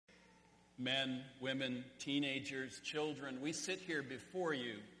men, women, teenagers, children, we sit here before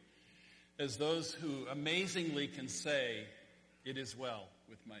you as those who amazingly can say, "It is well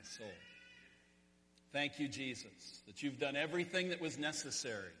with my soul." Thank you, Jesus, that you've done everything that was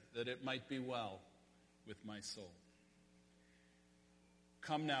necessary that it might be well with my soul.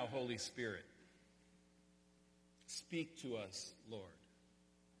 Come now, Holy Spirit. Speak to us, Lord.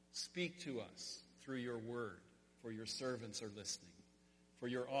 Speak to us through your word, for your servants are listening. For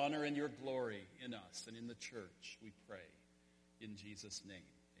your honor and your glory in us and in the church, we pray. In Jesus' name,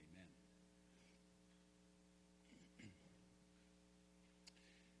 amen.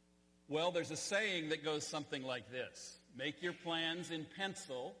 Well, there's a saying that goes something like this: make your plans in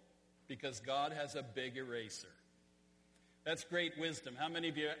pencil because God has a big eraser. That's great wisdom. How many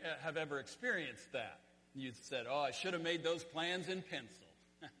of you have ever experienced that? You said, "Oh, I should have made those plans in pencil."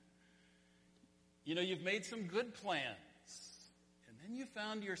 You know, you've made some good plans. And then you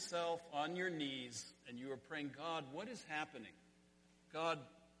found yourself on your knees and you were praying, "God, what is happening? God,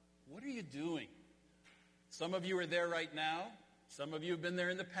 what are you doing?" Some of you are there right now. Some of you have been there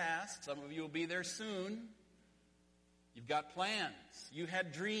in the past. Some of you will be there soon. You've got plans. You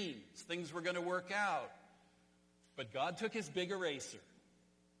had dreams. Things were going to work out. But God took his big eraser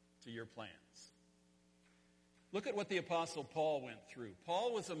to your plans. Look at what the Apostle Paul went through.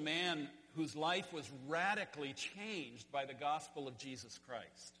 Paul was a man whose life was radically changed by the gospel of Jesus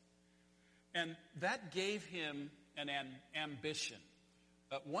Christ. And that gave him an ambition.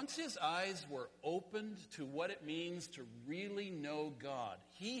 Once his eyes were opened to what it means to really know God,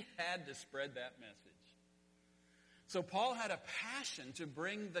 he had to spread that message. So Paul had a passion to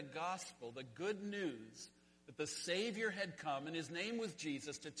bring the gospel, the good news, that the Savior had come, and his name was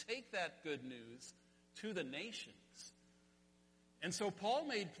Jesus, to take that good news to the nations. And so Paul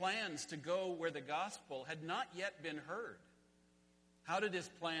made plans to go where the gospel had not yet been heard. How did his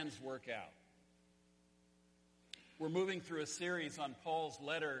plans work out? We're moving through a series on Paul's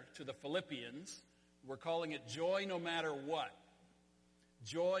letter to the Philippians. We're calling it Joy No Matter What.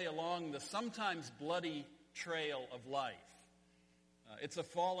 Joy along the sometimes bloody trail of life. It's a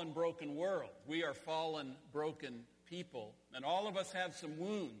fallen, broken world. We are fallen, broken people. And all of us have some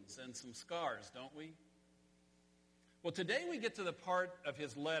wounds and some scars, don't we? Well, today we get to the part of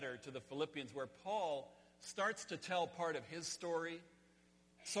his letter to the Philippians where Paul starts to tell part of his story.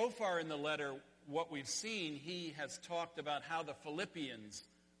 So far in the letter, what we've seen, he has talked about how the Philippians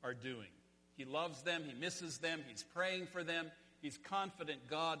are doing. He loves them, he misses them, he's praying for them. He's confident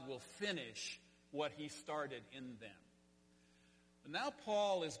God will finish what he started in them. But now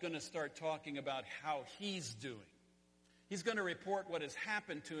Paul is going to start talking about how he's doing. He's going to report what has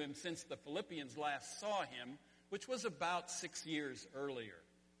happened to him since the Philippians last saw him, which was about 6 years earlier.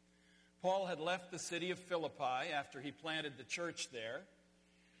 Paul had left the city of Philippi after he planted the church there.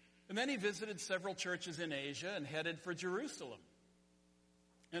 And then he visited several churches in Asia and headed for Jerusalem.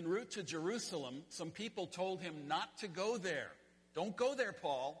 En route to Jerusalem, some people told him not to go there. "Don't go there,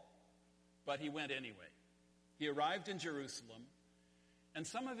 Paul." But he went anyway. He arrived in Jerusalem, and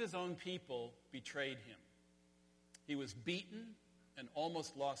some of his own people betrayed him. He was beaten and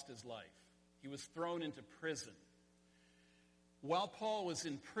almost lost his life. He was thrown into prison. While Paul was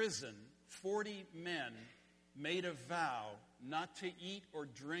in prison, 40 men made a vow not to eat or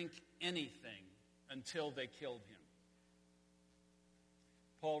drink anything until they killed him.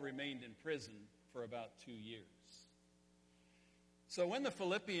 Paul remained in prison for about 2 years. So when the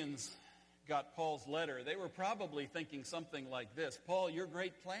Philippians got Paul's letter, they were probably thinking something like this: "Paul, your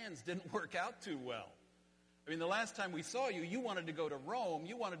great plans didn't work out too well. I mean, the last time we saw you, you wanted to go to Rome,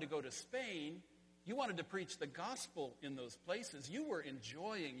 you wanted to go to Spain, you wanted to preach the gospel in those places. You were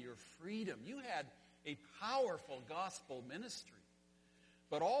enjoying your freedom. You had a powerful gospel ministry.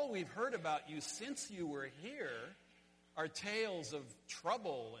 But all we've heard about you since you were here are tales of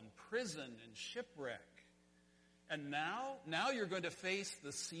trouble and prison and shipwreck. And now you're going to face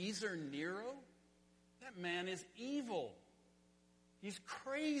the Caesar Nero? That man is evil. He's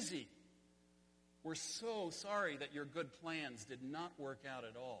crazy. We're so sorry that your good plans did not work out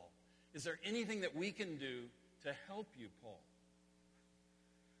at all. Is there anything that we can do to help you, Paul?"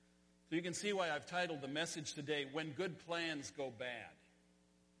 So you can see why I've titled the message today, "When Good Plans Go Bad."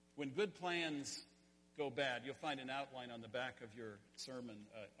 When good plans go bad. You'll find an outline on the back of your sermon,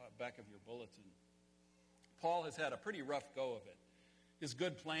 back of your bulletin. Paul has had a pretty rough go of it. His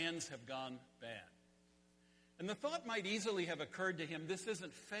good plans have gone bad. And the thought might easily have occurred to him, "This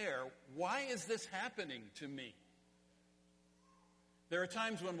isn't fair. Why is this happening to me?" There are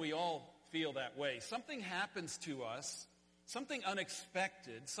times when we all feel that way. Something happens to us, something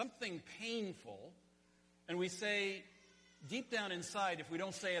unexpected, something painful, and we say, deep down inside, if we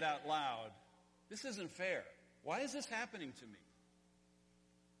don't say it out loud, this isn't fair. Why is this happening to me?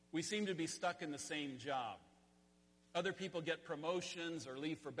 We seem to be stuck in the same job. Other people get promotions or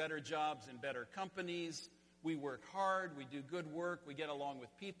leave for better jobs in better companies. We work hard, we do good work, we get along with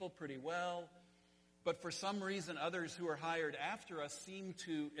people pretty well. But for some reason, others who are hired after us seem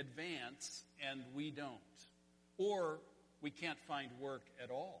to advance and we don't. Or we can't find work at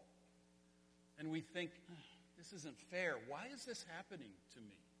all. And we think, this isn't fair. Why is this happening to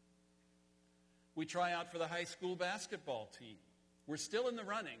me? We try out for the high school basketball team. We're still in the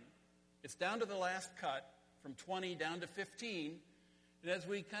running. It's down to the last cut, from 20 down to 15. And as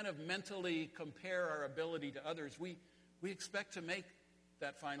we kind of mentally compare our ability to others, we expect to make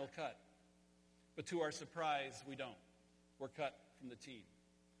that final cut. But to our surprise, we don't. We're cut from the team.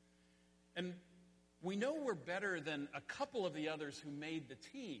 And we know we're better than a couple of the others who made the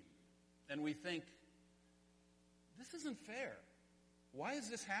team. And we think, this isn't fair. Why is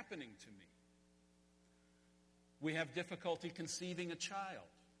this happening to me? We have difficulty conceiving a child.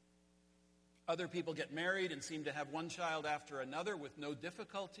 Other people get married and seem to have one child after another with no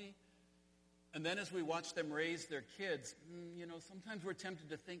difficulty. And then as we watch them raise their kids, sometimes we're tempted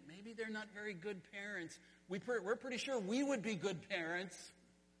to think maybe they're not very good parents. We're pretty sure we would be good parents.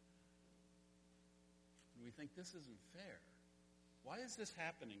 And we think this isn't fair. Why is this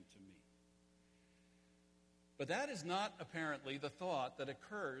happening to me? But that is not apparently the thought that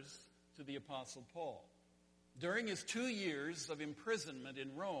occurs to the Apostle Paul. During his 2 years of imprisonment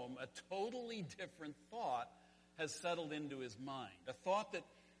in Rome, a totally different thought has settled into his mind. A thought that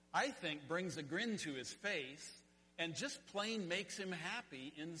I think brings a grin to his face and just plain makes him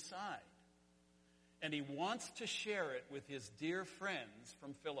happy inside. And he wants to share it with his dear friends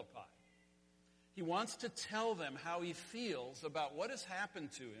from Philippi. He wants to tell them how he feels about what has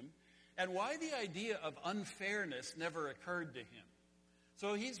happened to him and why the idea of unfairness never occurred to him.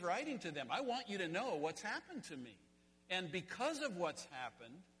 So he's writing to them, I want you to know what's happened to me. And because of what's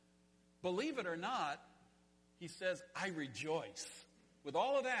happened, believe it or not, he says, I rejoice. With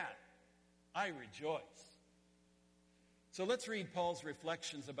all of that, I rejoice. So let's read Paul's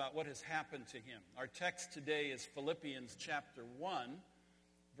reflections about what has happened to him. Our text today is Philippians chapter 1,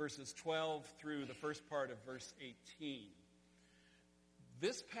 verses 12 through the first part of verse 18.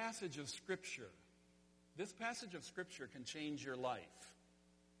 This passage of Scripture can change your life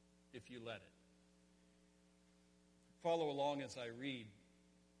if you let it. Follow along as I read.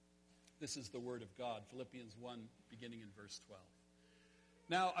 This is the Word of God, Philippians 1, beginning in verse 12.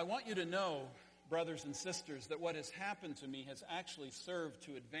 Now, I want you to know, brothers and sisters, that what has happened to me has actually served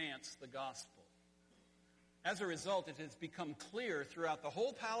to advance the gospel. As a result, it has become clear throughout the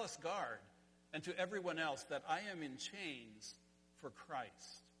whole palace guard and to everyone else that I am in chains for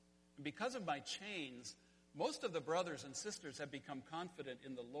Christ. And because of my chains, most of the brothers and sisters have become confident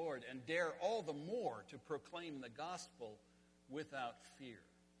in the Lord and dare all the more to proclaim the gospel without fear.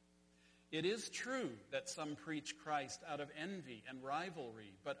 It is true that some preach Christ out of envy and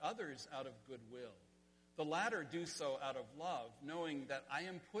rivalry, but others out of goodwill. The latter do so out of love, knowing that I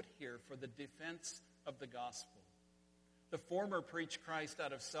am put here for the defense of the gospel. The former preach Christ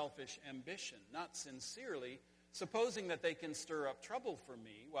out of selfish ambition, not sincerely, supposing that they can stir up trouble for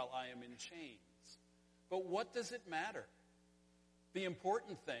me while I am in chains. But what does it matter? The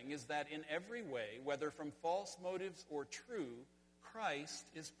important thing is that in every way, whether from false motives or true, Christ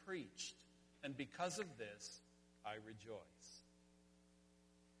is preached. And because of this, I rejoice.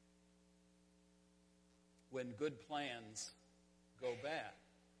 When good plans go bad.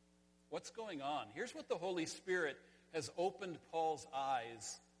 What's going on? Here's what the Holy Spirit has opened Paul's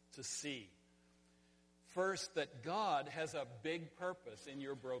eyes to see. First, that God has a big purpose in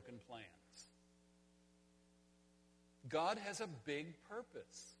your broken plans. God has a big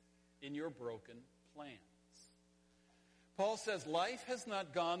purpose in your broken plans. Paul says, life has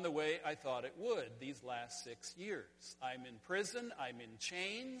not gone the way I thought it would these last 6 years. I'm in prison, I'm in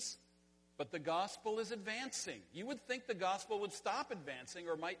chains, but the gospel is advancing. You would think the gospel would stop advancing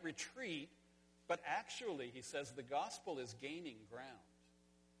or might retreat, but actually, he says, the gospel is gaining ground.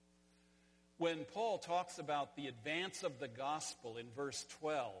 When Paul talks about the advance of the gospel in verse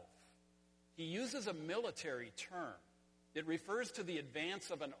 12, he uses a military term. It refers to the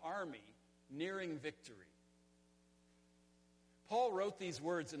advance of an army nearing victory. Paul wrote these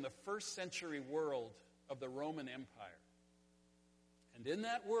words in the first century world of the Roman Empire. And in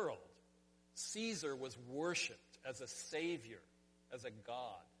that world, Caesar was worshipped as a savior, as a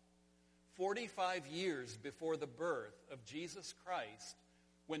god. 45 years before the birth of Jesus Christ,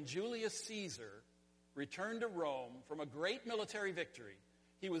 when Julius Caesar returned to Rome from a great military victory,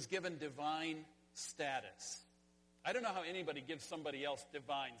 he was given divine status. I don't know how anybody gives somebody else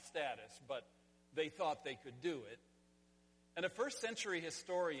divine status, but they thought they could do it. And a first-century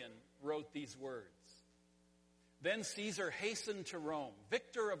historian wrote these words. Then Caesar hastened to Rome.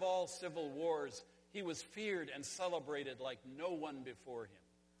 Victor of all civil wars, he was feared and celebrated like no one before him.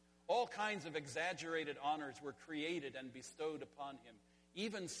 All kinds of exaggerated honors were created and bestowed upon him,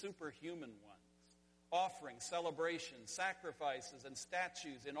 even superhuman ones. Offerings, celebrations, sacrifices, and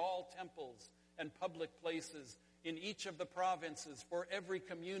statues in all temples and public places in each of the provinces, for every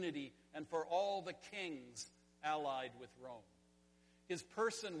community and for all the kings allied with Rome. His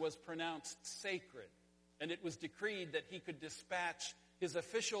person was pronounced sacred, and it was decreed that he could dispatch his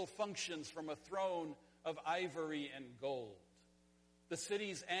official functions from a throne of ivory and gold. The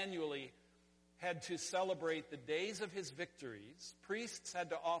cities annually had to celebrate the days of his victories. Priests had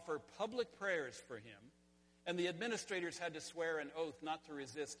to offer public prayers for him, and the administrators had to swear an oath not to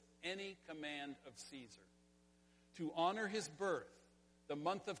resist any command of Caesar. To honor his birth, the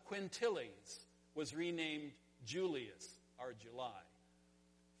month of Quintilis was renamed Julius, or July.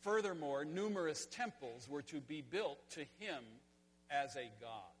 Furthermore, numerous temples were to be built to him as a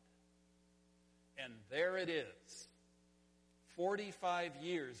god. And there it is. 45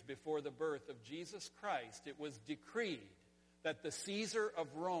 years before the birth of Jesus Christ, it was decreed that the Caesar of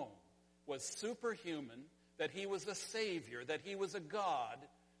Rome was superhuman, that he was a savior, that he was a god,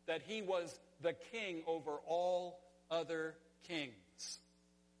 that he was the king over all other kings.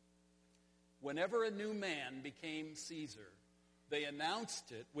 Whenever a new man became Caesar, they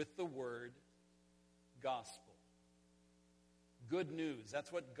announced it with the word gospel. Good news.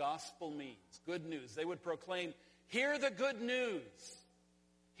 That's what gospel means. Good news. They would proclaim, hear the good news.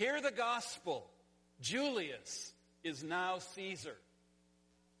 Hear the gospel. Julius is now Caesar.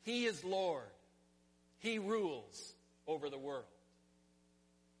 He is Lord. He rules over the world.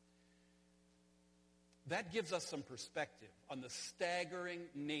 That gives us some perspective on the staggering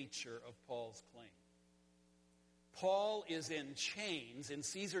nature of Paul's claim. Paul is in chains in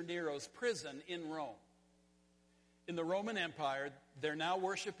Caesar Nero's prison in Rome. In the Roman Empire, they're now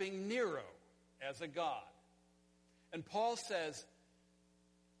worshiping Nero as a god. And Paul says,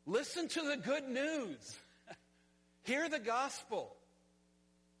 listen to the good news. Hear the gospel.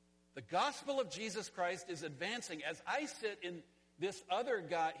 The gospel of Jesus Christ is advancing. As I sit in this other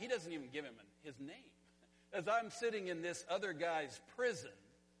guy, he doesn't even give him his name. As I'm sitting in this other guy's prison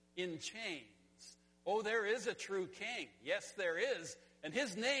in chains, oh, there is a true king. Yes, there is. And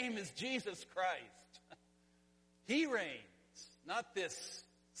his name is Jesus Christ. He reigns, not this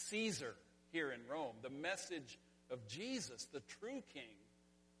Caesar here in Rome. The message of Jesus, the true king,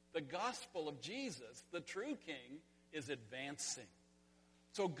 the gospel of Jesus, the true king, is advancing.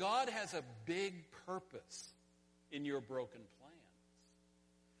 So God has a big purpose in your broken plans.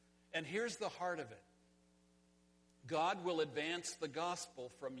 And here's the heart of it. God will advance the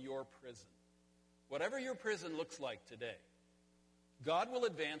gospel from your prison. Whatever your prison looks like today, God will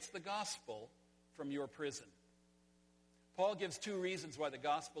advance the gospel from your prison. Paul gives two reasons why the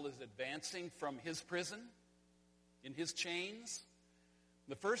gospel is advancing from his prison, in his chains.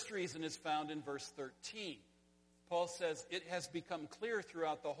 The first reason is found in verse 13. Paul says, it has become clear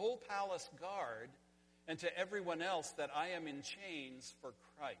throughout the whole palace guard and to everyone else that I am in chains for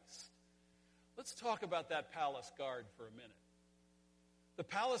Christ. Let's talk about that palace guard for a minute. The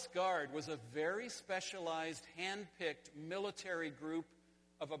palace guard was a very specialized, hand-picked military group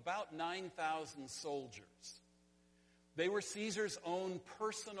of about 9,000 soldiers. They were Caesar's own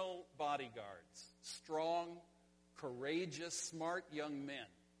personal bodyguards, strong, courageous, smart young men,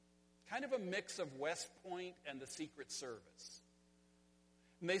 kind of a mix of West Point and the Secret Service.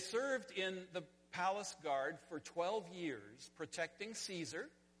 And they served in the palace guard for 12 years, protecting Caesar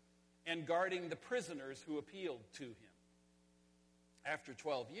and guarding the prisoners who appealed to him. After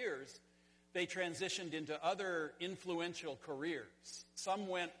 12 years, they transitioned into other influential careers. Some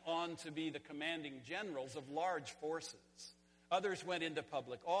went on to be the commanding generals of large forces. Others went into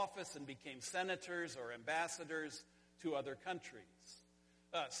public office and became senators or ambassadors to other countries.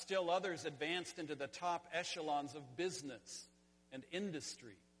 Still others advanced into the top echelons of business and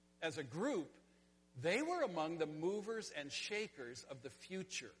industry. As a group, they were among the movers and shakers of the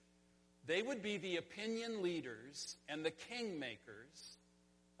future. They would be the opinion leaders and the kingmakers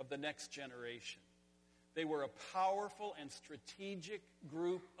of the next generation. They were a powerful and strategic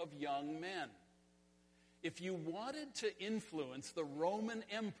group of young men. If you wanted to influence the Roman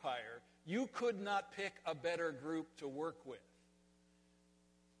Empire, you could not pick a better group to work with.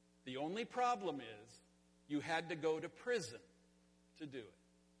 The only problem is you had to go to prison to do it.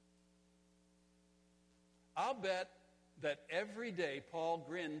 I'll bet that every day Paul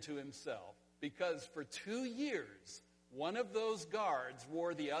grinned to himself because for 2 years, one of those guards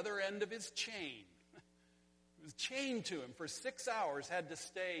wore the other end of his chain. It was chained to him for 6 hours, had to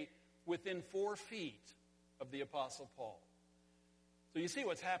stay within 4 feet of the Apostle Paul. So you see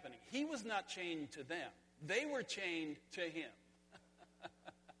what's happening. He was not chained to them. They were chained to him.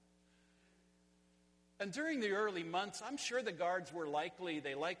 And during the early months, I'm sure the guards were likely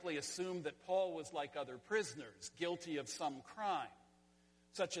assumed that Paul was like other prisoners, guilty of some crime,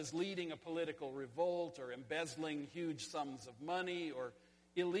 such as leading a political revolt or embezzling huge sums of money or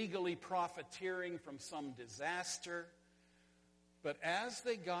illegally profiteering from some disaster. But as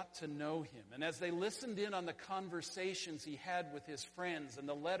they got to know him and as they listened in on the conversations he had with his friends and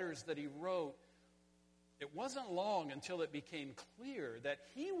the letters that he wrote, it wasn't long until it became clear that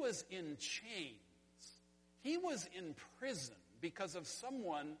he was in chains. He was in prison because of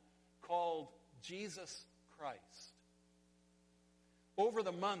someone called Jesus Christ. Over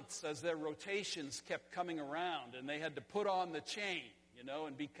the months, as their rotations kept coming around and they had to put on the chain,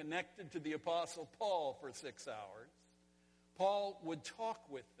 and be connected to the Apostle Paul for 6 hours, Paul would talk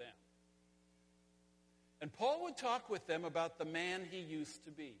with them. And Paul would talk with them about the man he used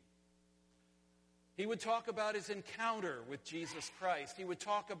to be. He would talk about his encounter with Jesus Christ. He would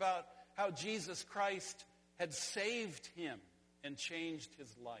talk about how Jesus Christ had saved him and changed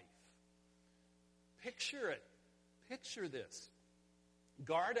his life. Picture it. Picture this.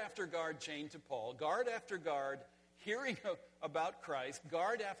 Guard after guard chained to Paul. Guard after guard hearing about Christ.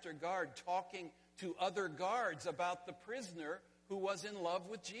 Guard after guard talking to other guards about the prisoner who was in love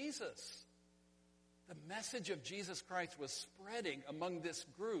with Jesus. The message of Jesus Christ was spreading among this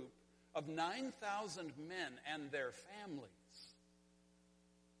group of 9,000 men and their families.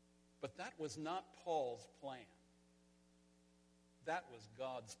 But that was not Paul's plan. That was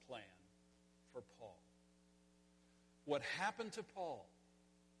God's plan for Paul. What happened to Paul,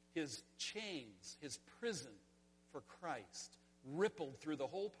 his chains, his prison for Christ, rippled through the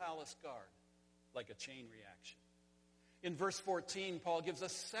whole palace guard like a chain reaction. In verse 14, Paul gives a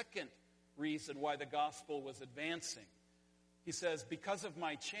second reason why the gospel was advancing. He says, because of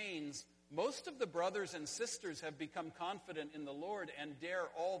my chains, most of the brothers and sisters have become confident in the Lord and dare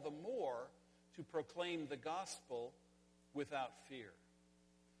all the more to proclaim the gospel without fear.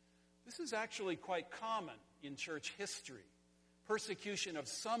 This is actually quite common in church history. Persecution of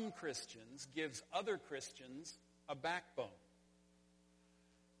some Christians gives other Christians a backbone.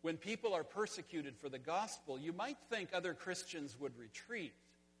 When people are persecuted for the gospel, you might think other Christians would retreat.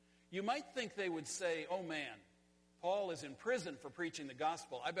 You might think they would say, oh man, Paul is in prison for preaching the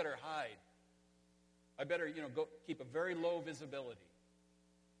gospel. I better hide. I better, go keep a very low visibility.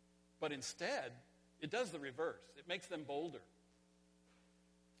 But instead, it does the reverse. It makes them bolder.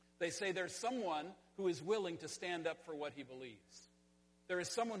 They say there's someone who is willing to stand up for what he believes. There is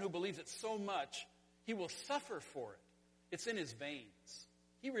someone who believes it so much, he will suffer for it. It's in his veins.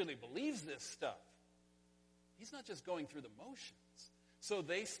 He really believes this stuff. He's not just going through the motions. So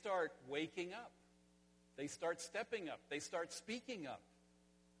they start waking up. They start stepping up. They start speaking up.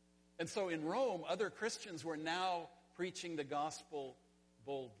 And so in Rome, other Christians were now preaching the gospel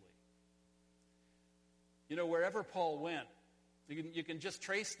boldly. Wherever Paul went, you can just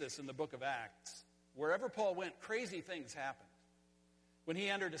trace this in the book of Acts. Wherever Paul went, crazy things happened. When he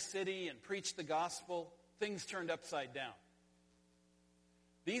entered a city and preached the gospel, things turned upside down.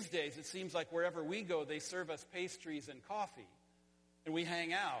 These days, it seems like wherever we go, they serve us pastries and coffee, and we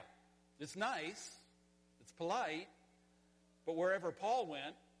hang out. It's nice. It's polite. But wherever Paul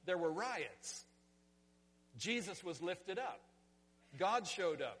went, there were riots. Jesus was lifted up. God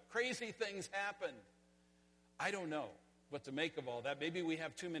showed up. Crazy things happened. I don't know what to make of all that. Maybe we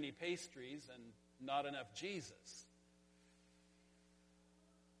have too many pastries and not enough Jesus.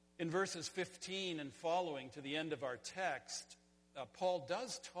 In verses 15 and following to the end of our text, Paul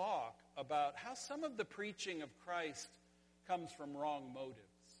does talk about how some of the preaching of Christ comes from wrong motives.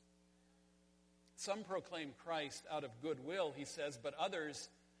 Some proclaim Christ out of goodwill, he says, but others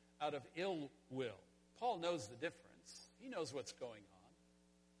out of ill will. Paul knows the difference. He knows what's going on.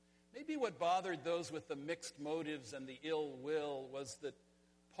 Maybe what bothered those with the mixed motives and the ill will was that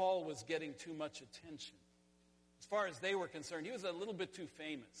Paul was getting too much attention. As far as they were concerned, he was a little bit too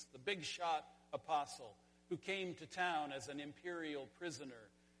famous, the big shot apostle who came to town as an imperial prisoner,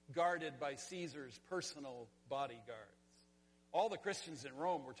 guarded by Caesar's personal bodyguards. All the Christians in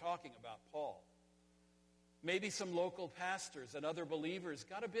Rome were talking about Paul. Maybe some local pastors and other believers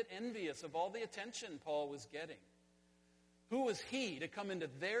got a bit envious of all the attention Paul was getting. Who was he to come into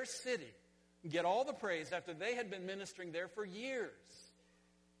their city and get all the praise after they had been ministering there for years?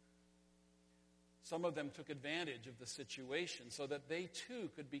 Some of them took advantage of the situation so that they too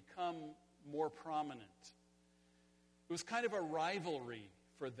could become more prominent. It was kind of a rivalry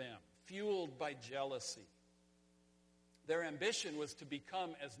for them, fueled by jealousy. Their ambition was to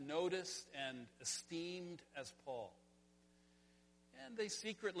become as noticed and esteemed as Paul. And they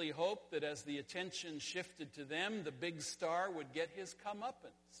secretly hoped that as the attention shifted to them, the big star would get his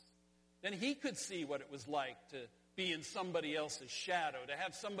comeuppance. Then he could see what it was like to be in somebody else's shadow, to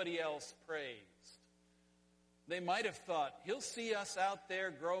have somebody else praised. They might have thought, he'll see us out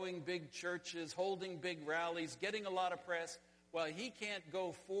there growing big churches, holding big rallies, getting a lot of press, while he can't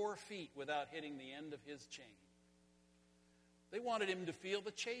go 4 feet without hitting the end of his chain. They wanted him to feel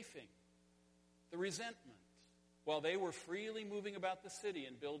the chafing, the resentment, while they were freely moving about the city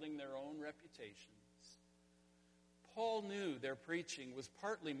and building their own reputations. Paul knew their preaching was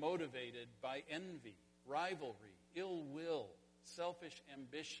partly motivated by envy, rivalry, ill will, selfish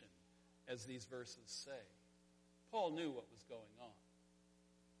ambition, as these verses say. Paul knew what was going on.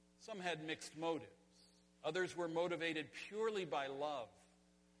 Some had mixed motives. Others were motivated purely by love.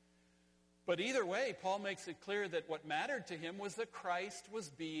 But either way, Paul makes it clear that what mattered to him was that Christ was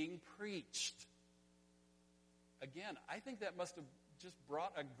being preached. Again, I think that must have just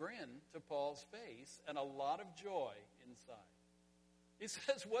brought a grin to Paul's face and a lot of joy inside. He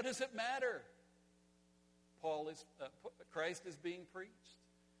says, what does it matter? Christ is being preached.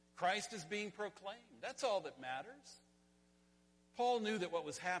 Christ is being proclaimed. That's all that matters. Paul knew that what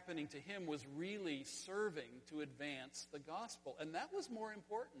was happening to him was really serving to advance the gospel. And that was more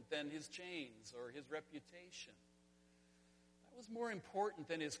important than his chains or his reputation. That was more important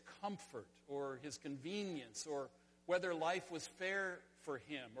than his comfort or his convenience or whether life was fair for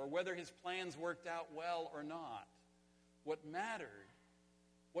him or whether his plans worked out well or not. What mattered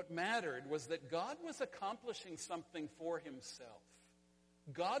was that God was accomplishing something for himself.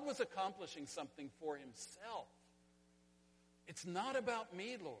 God was accomplishing something for himself. It's not about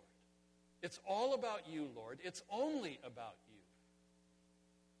me, Lord. It's all about you, Lord. It's only about you.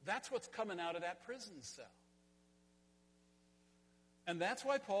 That's what's coming out of that prison cell. And that's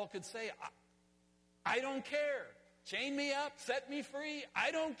why Paul could say, I don't care. Chain me up, set me free.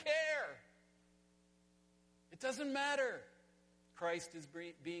 I don't care. It doesn't matter. Christ is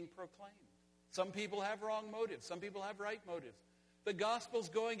being proclaimed. Some people have wrong motives. Some people have right motives. The gospel's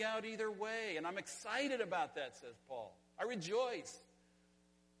going out either way, and I'm excited about that, says Paul. I rejoice.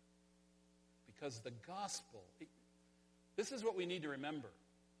 Because the gospel, this is what we need to remember.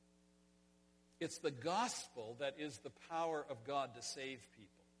 It's the gospel that is the power of God to save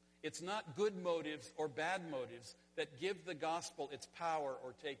people. It's not good motives or bad motives that give the gospel its power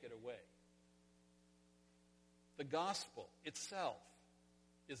or take it away. The gospel itself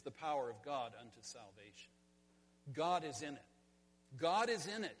is the power of God unto salvation. God is in it. God is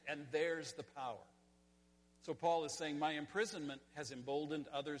in it, and there's the power. So Paul is saying, my imprisonment has emboldened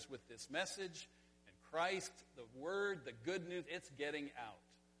others with this message, and Christ, the word, the good news, it's getting out.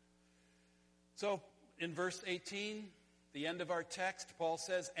 So in verse 18, the end of our text, Paul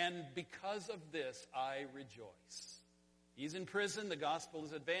says, and because of this I rejoice. He's in prison, the gospel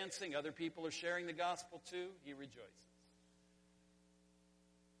is advancing, other people are sharing the gospel too, he rejoices.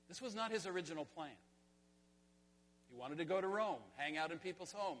 This was not his original plan. He wanted to go to Rome, hang out in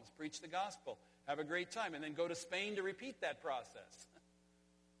people's homes, preach the gospel, have a great time, and then go to Spain to repeat that process.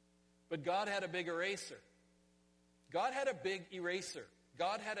 But God had a big eraser. God had a big eraser.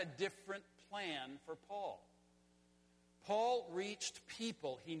 God had a different plan for Paul. Paul reached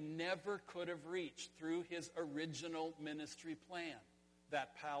people he never could have reached through his original ministry plan,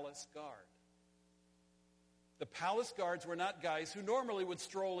 that palace guard. The palace guards were not guys who normally would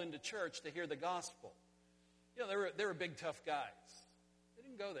stroll into church to hear the gospel. You know, they were big, tough guys. They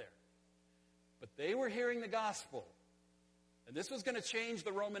didn't go there. But they were hearing the gospel. And this was going to change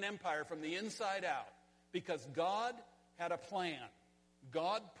the Roman Empire from the inside out because God had a plan.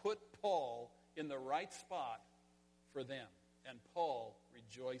 God put Paul in the right spot for them. And Paul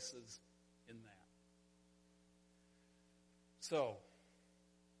rejoices in that. So,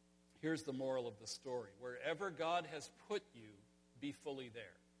 here's the moral of the story. Wherever God has put you, be fully there.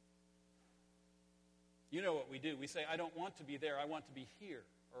 You know what we do. We say, I don't want to be there. I want to be here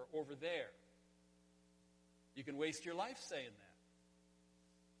or over there. You can waste your life saying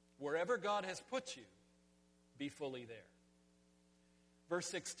that. Wherever God has put you, be fully there. Verse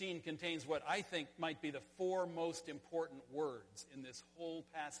 16 contains what I think might be the 4 most important words in this whole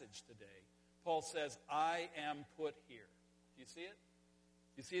passage today. Paul says, I am put here. Do you see it?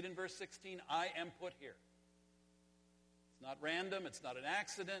 You see it in verse 16? I am put here. It's not random. It's not an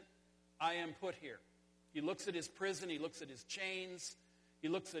accident. I am put here. He looks at his prison. He looks at his chains. He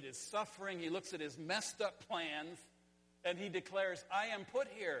looks at his suffering. He looks at his messed up plans. And he declares, I am put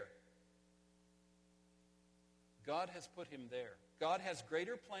here. God has put him there. God has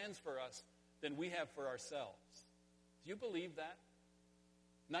greater plans for us than we have for ourselves. Do you believe that?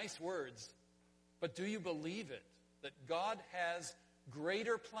 Nice words, but do you believe it? That God has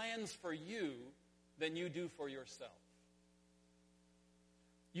greater plans for you than you do for yourself?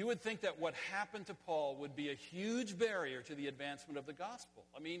 You would think that what happened to Paul would be a huge barrier to the advancement of the gospel.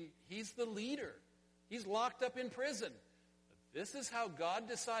 I mean, he's the leader. He's locked up in prison. But this is how God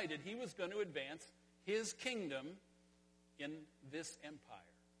decided he was going to advance his kingdom in this empire.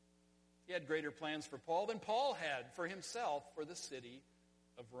 He had greater plans for Paul than Paul had for himself for the city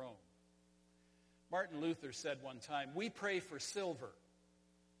of Rome. Martin Luther said one time, "We pray for silver,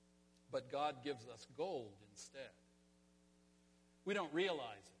 but God gives us gold instead." We don't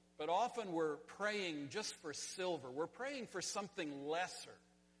realize it, but often we're praying just for silver. We're praying for something lesser,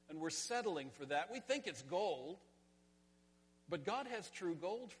 and we're settling for that. We think it's gold, but God has true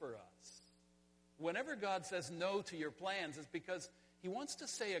gold for us. Whenever God says no to your plans, it's because he wants to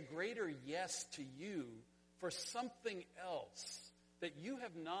say a greater yes to you for something else that you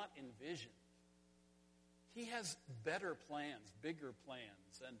have not envisioned. He has better plans, bigger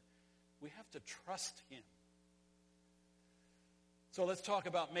plans, and we have to trust him. So let's talk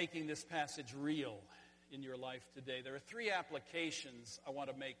about making this passage real in your life today. There are three applications I want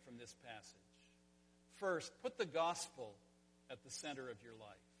to make from this passage. First, put the gospel at the center of your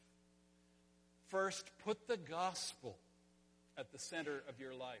life. First, put the gospel at the center of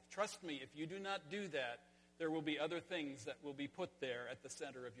your life. Trust me, if you do not do that, there will be other things that will be put there at the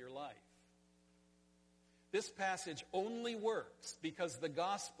center of your life. This passage only works because the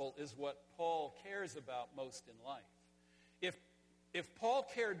gospel is what Paul cares about most in life. If Paul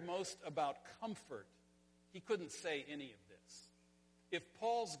cared most about comfort, he couldn't say any of this. If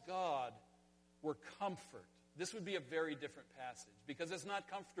Paul's God were comfort, this would be a very different passage because it's not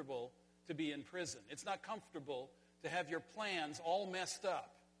comfortable to be in prison. It's not comfortable to have your plans all messed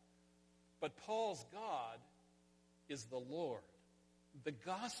up. But Paul's God is the Lord. The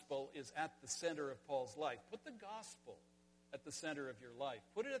gospel is at the center of Paul's life. Put the gospel at the center of your life.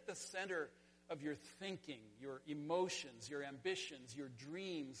 Put it at the center of your thinking, your emotions, your ambitions, your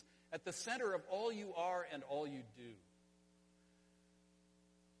dreams, at the center of all you are and all you do.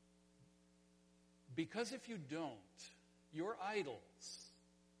 Because if you don't, your idols,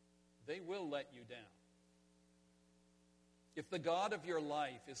 they will let you down. If the God of your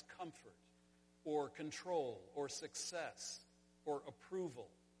life is comfort or control or success or approval,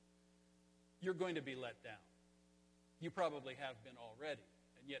 you're going to be let down. You probably have been already.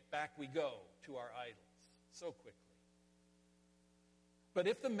 And yet back we go to our idols so quickly. But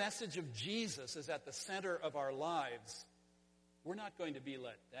if the message of Jesus is at the center of our lives, we're not going to be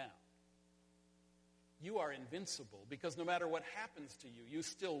let down. You are invincible because no matter what happens to you, you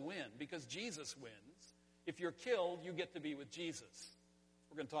still win because Jesus wins. If you're killed, you get to be with Jesus.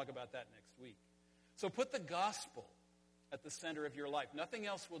 We're going to talk about that next week. So put the gospel at the center of your life. Nothing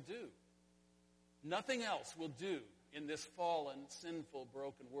else will do. Nothing else will do in this fallen, sinful,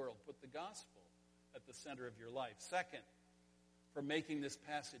 broken world. Put the gospel at the center of your life. Second, for making this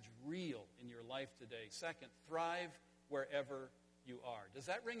passage real in your life today. Second, thrive wherever you are. Does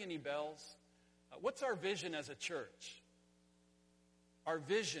that ring any bells? What's our vision as a church? Our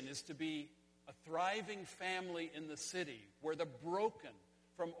vision is to be a thriving family in the city where the broken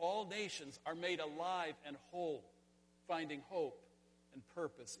from all nations are made alive and whole, finding hope and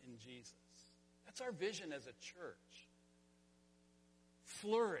purpose in Jesus. That's our vision as a church.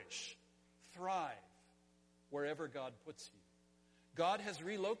 Flourish, thrive, wherever God puts you. God has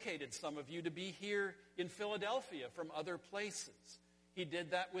relocated some of you to be here in Philadelphia from other places. He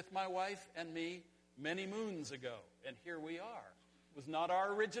did that with my wife and me many moons ago, and here we are. It was not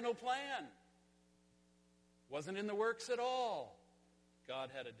our original plan. Wasn't in the works at all. God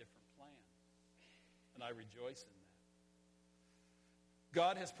had a different plan, and I rejoice in that.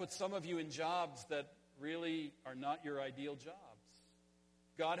 God has put some of you in jobs that really are not your ideal jobs.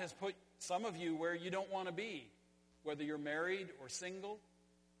 God has put some of you where you don't want to be, whether you're married or single.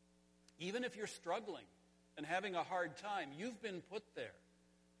 Even if you're struggling and having a hard time, you've been put there.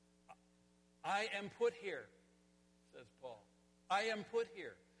 I am put here, says Paul. I am put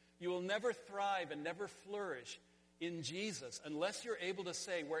here. You will never thrive and never flourish in Jesus unless you're able to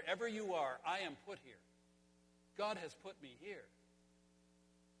say, wherever you are, I am put here. God has put me here.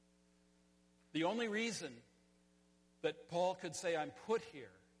 The only reason that Paul could say, I'm put here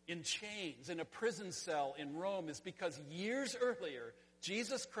in chains, in a prison cell in Rome, is because years earlier,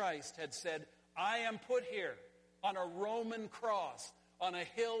 Jesus Christ had said, I am put here on a Roman cross, on a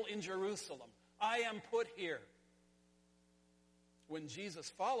hill in Jerusalem. I am put here. when Jesus'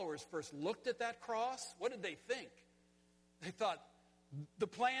 followers first looked at that cross, what did they think? They thought, the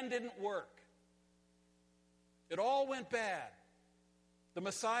plan didn't work. It all went bad. The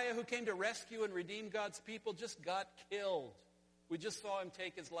Messiah who came to rescue and redeem God's people just got killed. We just saw him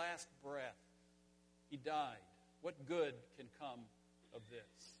take his last breath. He died. What good can come of this?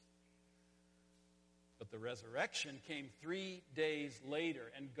 But the resurrection came 3 days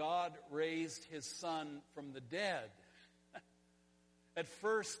later, and God raised his Son from the dead. At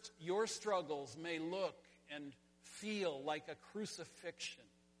first, your struggles may look and feel like a crucifixion,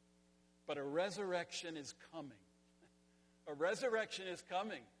 but a resurrection is coming. A resurrection is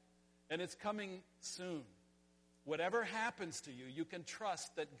coming, and it's coming soon. Whatever happens to you, you can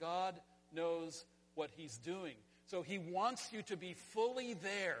trust that God knows what he's doing. So he wants you to be fully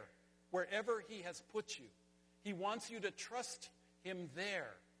there wherever he has put you. He wants you to trust him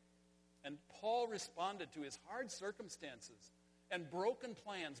there. And Paul responded to his hard circumstances and broken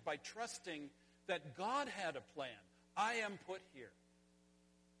plans by trusting that God had a plan. I am put here.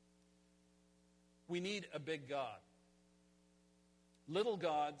 We need a big God. Little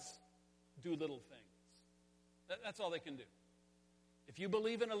gods do little things. That's all they can do. If you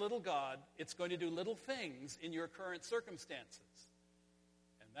believe in a little God, it's going to do little things in your current circumstances.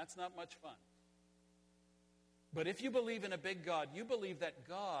 And that's not much fun. But if you believe in a big God, you believe that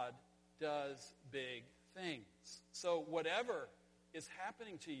God does big things. So whatever is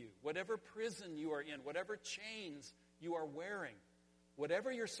happening to you, whatever prison you are in, whatever chains you are wearing,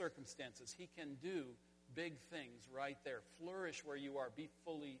 whatever your circumstances, he can do big things right there. Flourish where you are. Be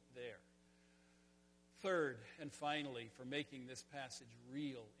fully there. Third, and finally, for making this passage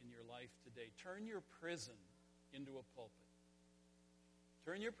real in your life today, turn your prison into a pulpit.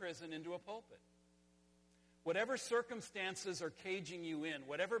 Turn your prison into a pulpit. Whatever circumstances are caging you in,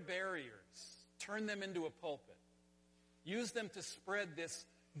 whatever barriers, turn them into a pulpit. Use them to spread this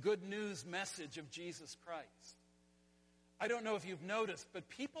good news message of Jesus Christ. I don't know if you've noticed, but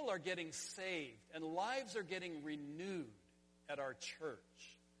people are getting saved and lives are getting renewed at our church.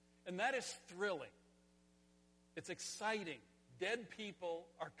 And that is thrilling. It's exciting. Dead people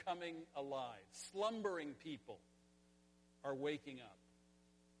are coming alive. Slumbering people are waking up.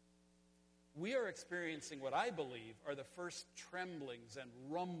 We are experiencing what I believe are the first tremblings and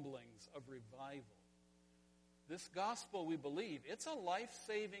rumblings of revival. This gospel, we believe, it's a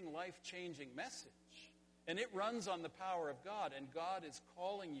life-saving, life-changing message. And it runs on the power of God. And God is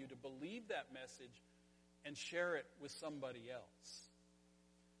calling you to believe that message and share it with somebody else.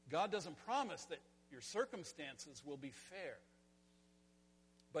 God doesn't promise that your circumstances will be fair.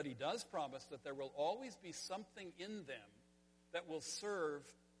 But he does promise that there will always be something in them that will serve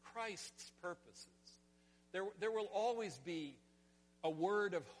Christ's purposes. There will always be a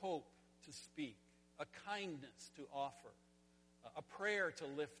word of hope to speak, a kindness to offer, a prayer to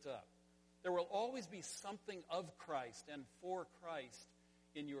lift up. There will always be something of Christ and for Christ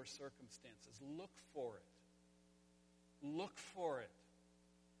in your circumstances. Look for it. Look for it.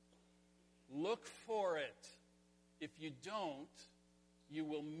 Look for it. If you don't, you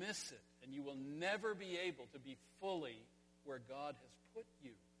will miss it, and you will never be able to be fully where God has put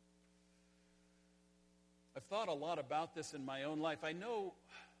you. I've thought a lot about this in my own life. I know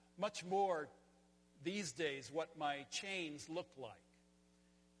much more these days what my chains look like.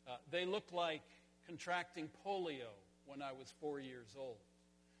 They look like contracting polio when I was 4 years old.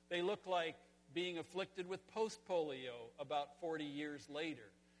 They look like being afflicted with post-polio about 40 years later.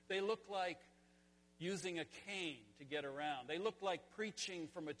 They look like using a cane to get around. They look like preaching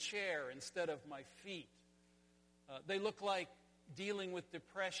from a chair instead of my feet. They look like dealing with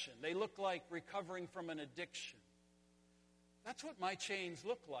depression. They look like recovering from an addiction. That's what my chains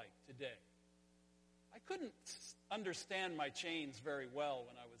look like today. I couldn't understand my chains very well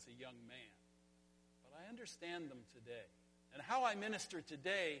when I was a young man, but I understand them today. And how I minister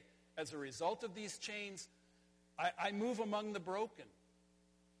today as a result of these chains, I move among the broken.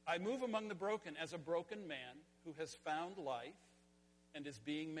 I move among the broken as a broken man who has found life and is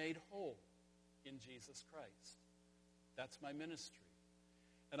being made whole in Jesus Christ. That's my ministry.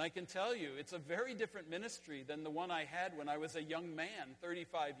 And I can tell you, it's a very different ministry than the one I had when I was a young man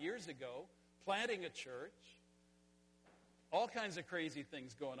 35 years ago, planting a church. All kinds of crazy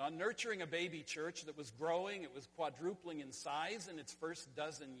things going on. Nurturing a baby church that was growing. It was quadrupling in size in its first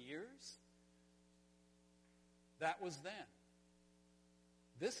dozen years. That was then.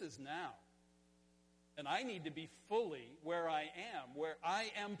 This is now. And I need to be fully where I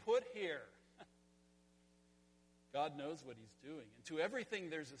am put here. God knows what he's doing. And to everything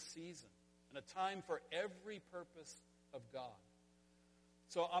there's a season and a time for every purpose of God.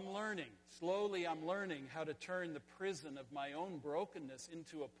 So slowly I'm learning how to turn the prison of my own brokenness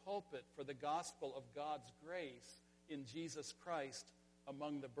into a pulpit for the gospel of God's grace in Jesus Christ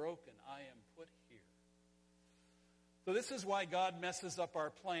among the broken. I am put here. So this is why God messes up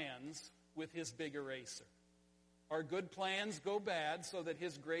our plans with his big eraser. Our good plans go bad so that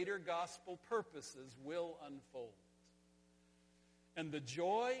his greater gospel purposes will unfold. And the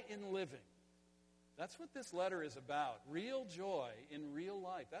joy in living, that's what this letter is about. Real joy in real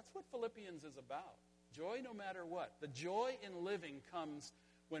life. That's what Philippians is about. Joy no matter what. The joy in living comes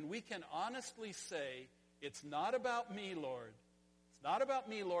when we can honestly say, it's not about me, Lord. It's not about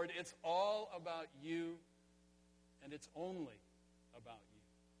me, Lord. It's all about you, and it's only about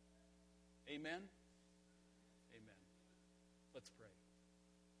you. Amen? Amen. Let's pray.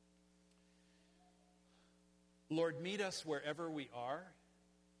 Lord, meet us wherever we are,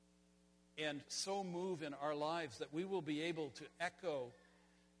 and so move in our lives that we will be able to echo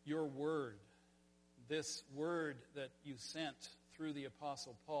your word, this word that you sent through the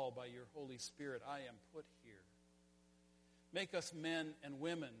Apostle Paul by your Holy Spirit. I am put here. Make us men and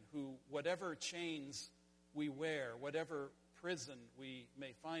women who, whatever chains we wear, whatever prison we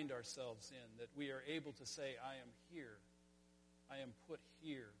may find ourselves in, that we are able to say, I am here. I am put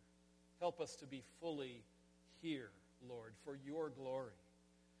here. Help us to be fully here, Lord, for your glory.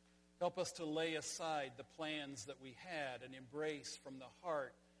 Help us to lay aside the plans that we had and embrace from the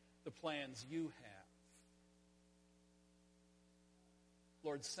heart the plans you have.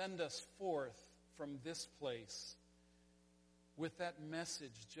 Lord, send us forth from this place with that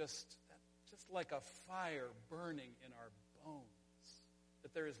message just like a fire burning in our bones,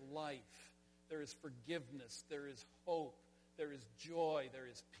 that there is life, there is forgiveness, there is hope, there is joy, there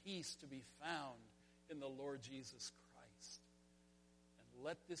is peace to be found in the Lord Jesus Christ. And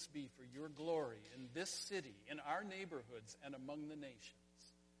let this be for your glory in this city, in our neighborhoods, and among the nations.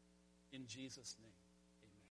 In Jesus' name.